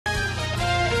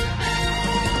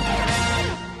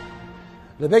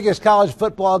The biggest college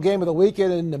football game of the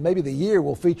weekend and maybe the year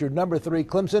will feature number 3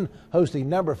 Clemson hosting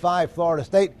number 5 Florida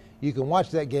State. You can watch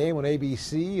that game on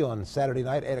A.B.C. on Saturday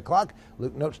night, 8 o'clock.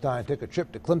 Luke Notestine took a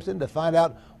trip to Clemson to find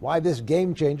out why this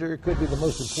game changer could be the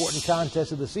most important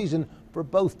contest of the season for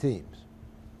both teams.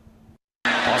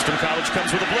 Boston College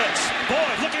comes with a blitz.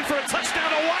 Boyd looking for a touchdown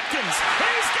to Watkins.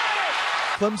 He's got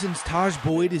it! Clemson's Tajh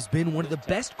Boyd has been one of the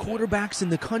best quarterbacks in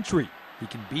the country. He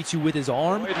can beat you with his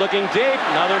arm. Boyd looking deep,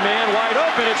 another man wide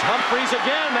open. It's Humphreys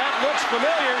again. That looks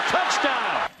familiar.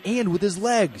 Touchdown! And with his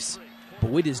legs.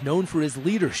 Boyd is known for his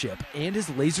leadership and his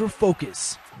laser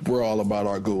focus. We're all about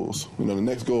our goals. The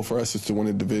next goal for us is to win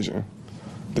the division.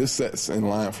 This sets in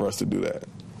line for us to do that.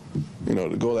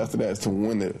 The goal after that is to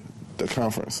win the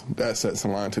conference. That sets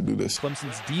in line to do this.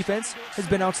 Clemson's defense has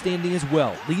been outstanding as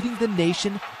well, leading the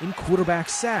nation in quarterback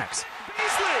sacks.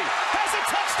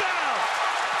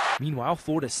 Meanwhile,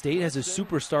 Florida State has a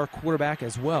superstar quarterback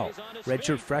as well.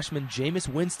 Redshirt freshman Jameis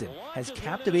Winston has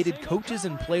captivated coaches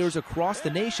and players across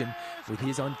the nation with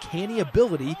his uncanny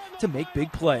ability to make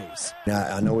big plays.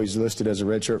 I know he's listed as a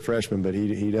redshirt freshman, but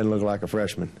he doesn't look like a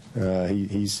freshman.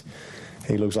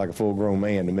 He looks like a full-grown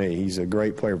man to me. He's a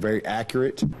great player, very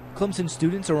accurate. Clemson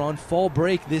students are on fall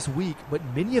break this week, but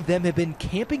many of them have been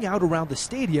camping out around the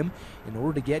stadium in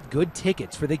order to get good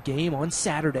tickets for the game on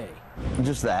Saturday.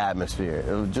 Just the atmosphere.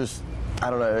 It was just, I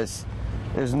don't know,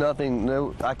 there's nothing,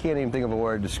 I can't even think of a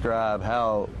word to describe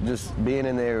how just being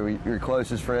in there with your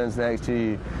closest friends next to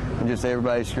you and just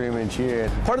everybody screaming and cheering.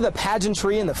 Part of the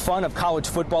pageantry and the fun of college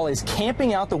football is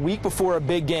camping out the week before a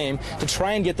big game to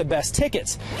try and get the best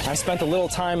tickets. I spent a little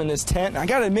time in this tent, and I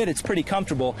gotta admit it's pretty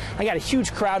comfortable. I got a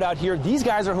huge crowd out here. These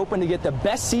guys are hoping to get the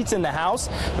best seats in the house.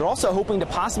 They're also hoping to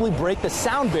possibly break the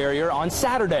sound barrier on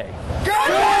Saturday.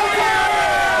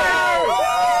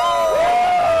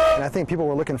 I think people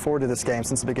were looking forward to this game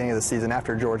since the beginning of the season.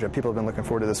 After Georgia, people have been looking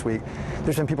forward to this week.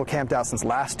 There's been people camped out since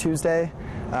last Tuesday.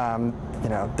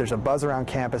 There's a buzz around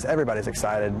campus. Everybody's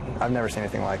excited. I've never seen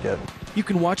anything like it. You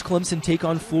can watch Clemson take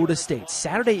on Florida State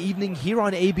Saturday evening here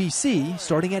on ABC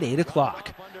starting at 8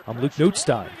 o'clock. I'm Luke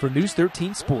Notestine for News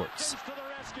 13 Sports.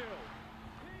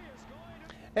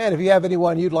 And if you have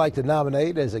anyone you'd like to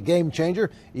nominate as a game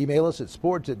changer, email us at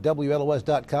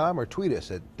sports@WLOS.com or tweet us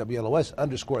at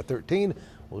WLOS_13.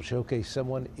 We'll showcase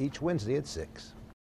someone each Wednesday at 6.